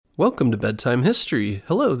Welcome to Bedtime History.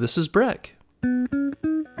 Hello, this is Breck.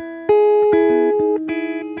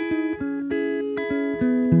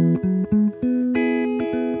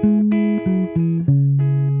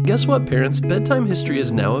 Guess what, parents? Bedtime History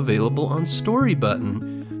is now available on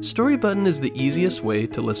Storybutton. Storybutton is the easiest way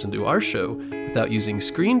to listen to our show without using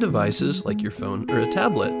screen devices like your phone or a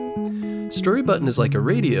tablet. Storybutton is like a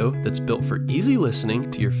radio that's built for easy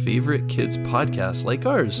listening to your favorite kids' podcasts like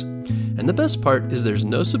ours. And the best part is there's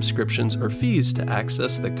no subscriptions or fees to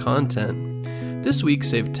access the content. This week,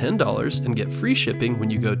 save $10 and get free shipping when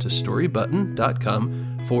you go to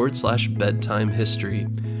storybutton.com/bedtime history.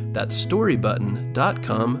 That's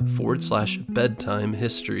storybutton.com/bedtime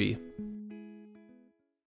history.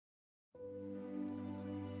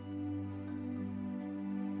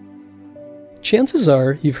 Chances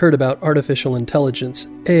are you've heard about artificial intelligence,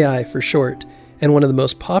 AI for short, and one of the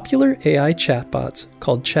most popular AI chatbots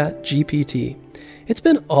called ChatGPT. It's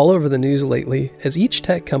been all over the news lately as each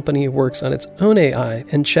tech company works on its own AI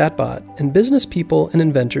and chatbot, and business people and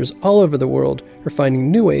inventors all over the world are finding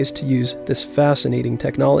new ways to use this fascinating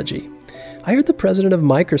technology. I heard the president of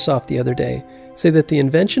Microsoft the other day say that the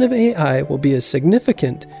invention of AI will be as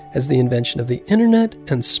significant as the invention of the internet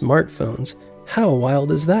and smartphones. How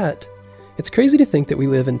wild is that? It's crazy to think that we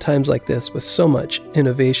live in times like this with so much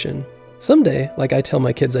innovation. Someday, like I tell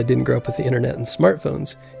my kids I didn't grow up with the internet and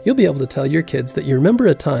smartphones, you'll be able to tell your kids that you remember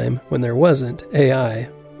a time when there wasn't AI.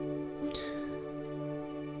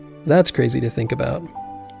 That's crazy to think about.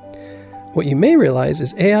 What you may realize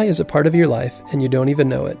is AI is a part of your life and you don't even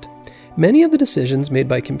know it. Many of the decisions made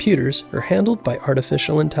by computers are handled by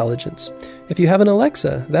artificial intelligence. If you have an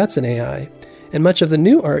Alexa, that's an AI. And much of the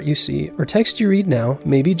new art you see or text you read now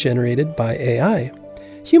may be generated by AI.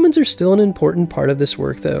 Humans are still an important part of this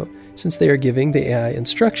work though, since they are giving the AI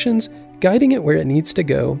instructions, guiding it where it needs to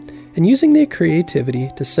go, and using their creativity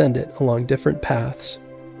to send it along different paths.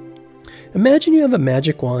 Imagine you have a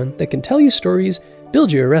magic wand that can tell you stories,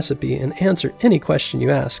 build you a recipe, and answer any question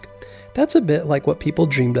you ask. That's a bit like what people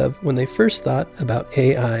dreamed of when they first thought about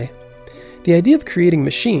AI. The idea of creating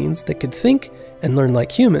machines that could think and learn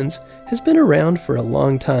like humans has been around for a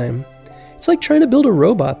long time. It's like trying to build a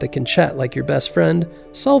robot that can chat like your best friend,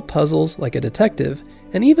 solve puzzles like a detective,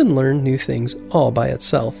 and even learn new things all by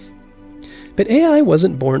itself. But AI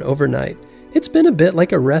wasn't born overnight. It's been a bit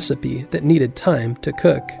like a recipe that needed time to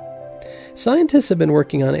cook. Scientists have been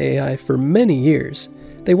working on AI for many years.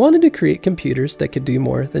 They wanted to create computers that could do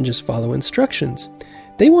more than just follow instructions.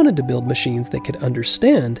 They wanted to build machines that could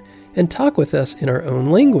understand and talk with us in our own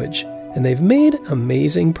language, and they've made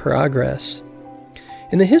amazing progress.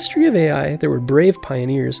 In the history of AI, there were brave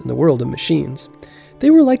pioneers in the world of machines. They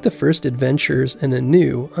were like the first adventurers in a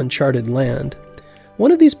new, uncharted land.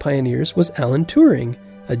 One of these pioneers was Alan Turing,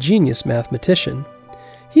 a genius mathematician.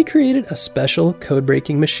 He created a special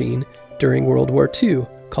code-breaking machine during World War II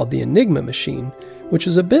called the Enigma machine, which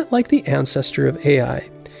was a bit like the ancestor of AI.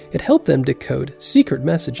 It helped them decode secret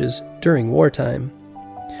messages during wartime.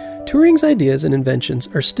 Turing's ideas and inventions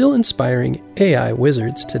are still inspiring AI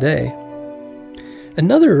wizards today.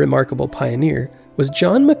 Another remarkable pioneer was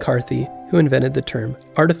John McCarthy, who invented the term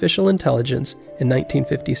artificial intelligence in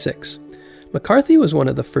 1956. McCarthy was one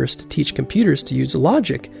of the first to teach computers to use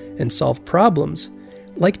logic and solve problems,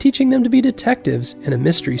 like teaching them to be detectives in a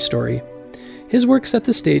mystery story. His work set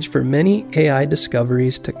the stage for many AI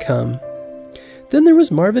discoveries to come. Then there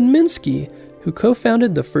was Marvin Minsky, who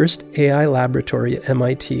co-founded the first AI laboratory at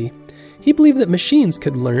MIT. He believed that machines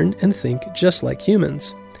could learn and think just like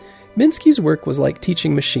humans. Minsky's work was like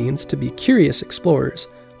teaching machines to be curious explorers,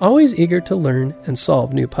 always eager to learn and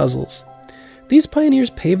solve new puzzles. These pioneers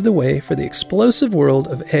paved the way for the explosive world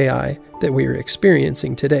of AI that we are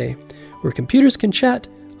experiencing today, where computers can chat,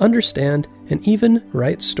 understand, and even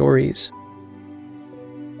write stories.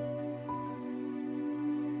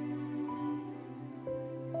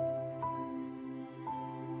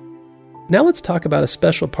 Now let's talk about a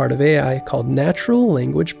special part of AI called natural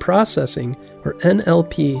language processing, or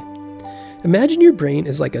NLP. Imagine your brain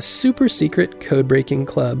is like a super secret code-breaking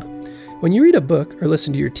club. When you read a book or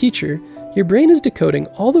listen to your teacher, your brain is decoding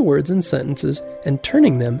all the words and sentences and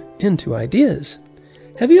turning them into ideas.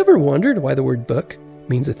 Have you ever wondered why the word book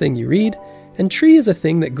means a thing you read, and tree is a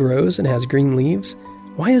thing that grows and has green leaves?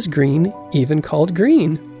 Why is green even called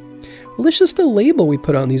green? Well, it's just a label we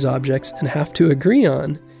put on these objects and have to agree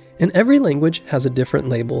on. And every language has a different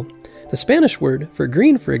label. The Spanish word for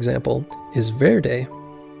green, for example, is verde.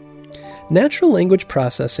 Natural language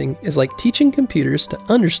processing is like teaching computers to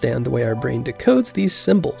understand the way our brain decodes these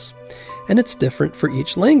symbols. And it's different for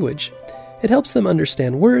each language. It helps them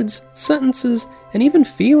understand words, sentences, and even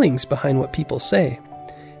feelings behind what people say.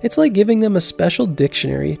 It's like giving them a special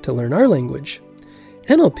dictionary to learn our language.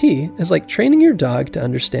 NLP is like training your dog to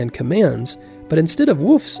understand commands, but instead of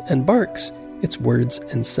woofs and barks, it's words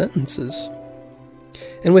and sentences.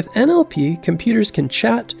 And with NLP, computers can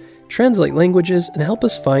chat, translate languages, and help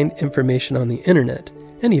us find information on the internet,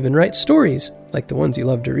 and even write stories, like the ones you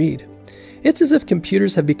love to read. It's as if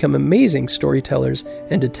computers have become amazing storytellers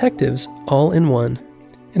and detectives all in one.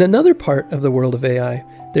 In another part of the world of AI,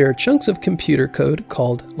 there are chunks of computer code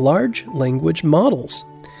called large language models.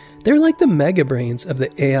 They're like the mega brains of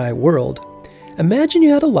the AI world. Imagine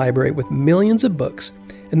you had a library with millions of books,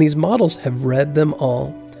 and these models have read them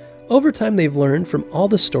all. Over time, they've learned from all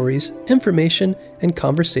the stories, information, and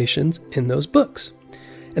conversations in those books.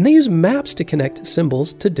 And they use maps to connect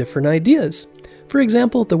symbols to different ideas. For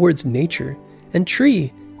example, the words nature, and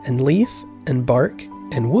tree, and leaf, and bark,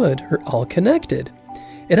 and wood are all connected.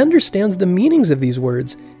 It understands the meanings of these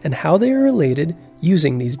words and how they are related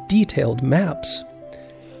using these detailed maps.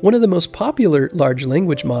 One of the most popular large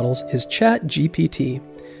language models is ChatGPT.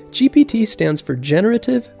 GPT stands for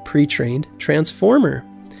Generative Pre-trained Transformer.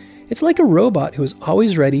 It's like a robot who is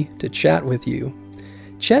always ready to chat with you.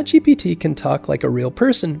 ChatGPT can talk like a real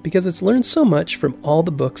person because it's learned so much from all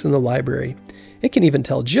the books in the library. It can even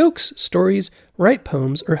tell jokes, stories, write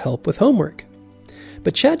poems, or help with homework.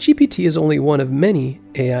 But ChatGPT is only one of many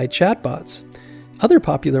AI chatbots. Other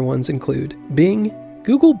popular ones include Bing,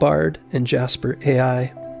 Google Bard, and Jasper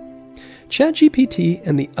AI. ChatGPT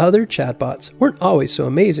and the other chatbots weren't always so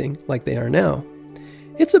amazing like they are now.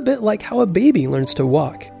 It's a bit like how a baby learns to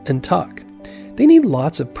walk and talk. They need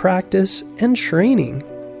lots of practice and training.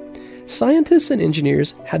 Scientists and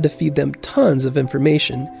engineers had to feed them tons of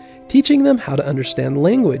information, teaching them how to understand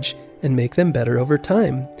language and make them better over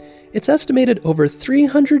time. It's estimated over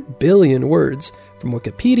 300 billion words from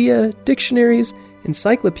Wikipedia, dictionaries,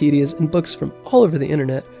 encyclopedias, and books from all over the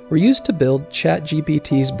internet were used to build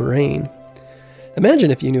ChatGPT's brain.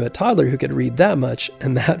 Imagine if you knew a toddler who could read that much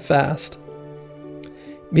and that fast.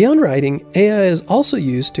 Beyond writing, AI is also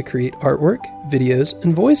used to create artwork, videos,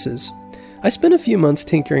 and voices. I spent a few months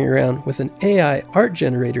tinkering around with an AI art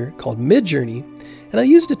generator called Midjourney, and I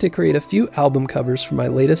used it to create a few album covers for my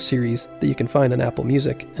latest series that you can find on Apple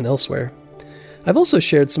Music and elsewhere. I've also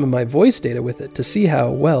shared some of my voice data with it to see how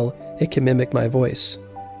well it can mimic my voice.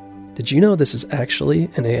 Did you know this is actually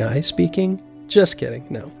an AI speaking? Just kidding,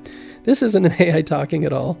 no. This isn't an AI talking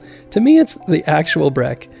at all. To me, it's the actual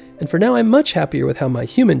Breck, and for now I'm much happier with how my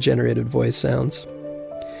human-generated voice sounds.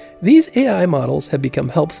 These AI models have become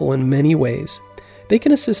helpful in many ways. They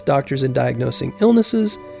can assist doctors in diagnosing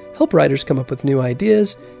illnesses, help writers come up with new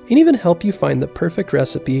ideas, and even help you find the perfect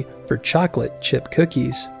recipe for chocolate chip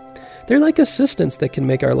cookies. They're like assistants that can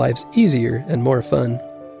make our lives easier and more fun.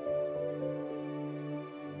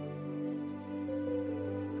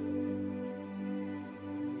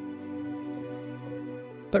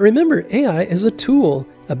 But remember, AI is a tool,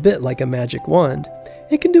 a bit like a magic wand.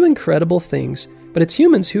 It can do incredible things, but it's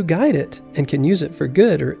humans who guide it and can use it for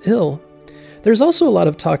good or ill. There's also a lot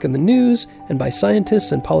of talk in the news and by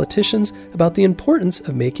scientists and politicians about the importance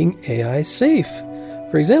of making AI safe.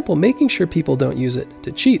 For example, making sure people don't use it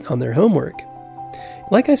to cheat on their homework.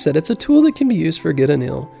 Like I said, it's a tool that can be used for good and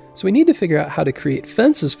ill, so we need to figure out how to create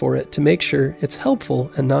fences for it to make sure it's helpful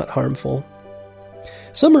and not harmful.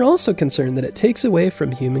 Some are also concerned that it takes away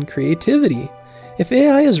from human creativity. If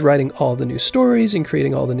AI is writing all the new stories and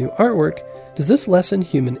creating all the new artwork, does this lessen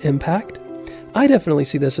human impact? I definitely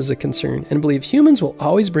see this as a concern and believe humans will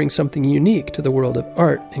always bring something unique to the world of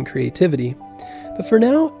art and creativity. But for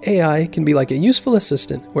now, AI can be like a useful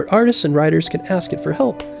assistant where artists and writers can ask it for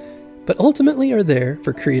help, but ultimately are there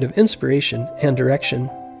for creative inspiration and direction.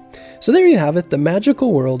 So there you have it, the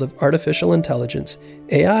magical world of artificial intelligence,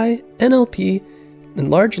 AI, NLP, and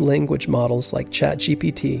large language models like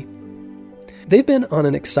ChatGPT. They've been on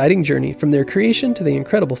an exciting journey from their creation to the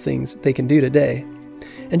incredible things they can do today.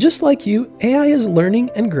 And just like you, AI is learning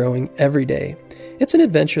and growing every day. It's an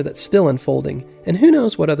adventure that's still unfolding, and who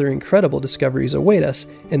knows what other incredible discoveries await us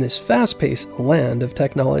in this fast-paced land of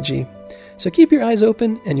technology. So keep your eyes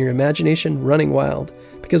open and your imagination running wild,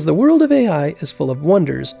 because the world of AI is full of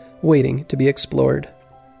wonders waiting to be explored.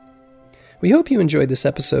 We hope you enjoyed this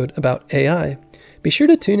episode about AI. Be sure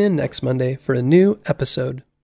to tune in next Monday for a new episode.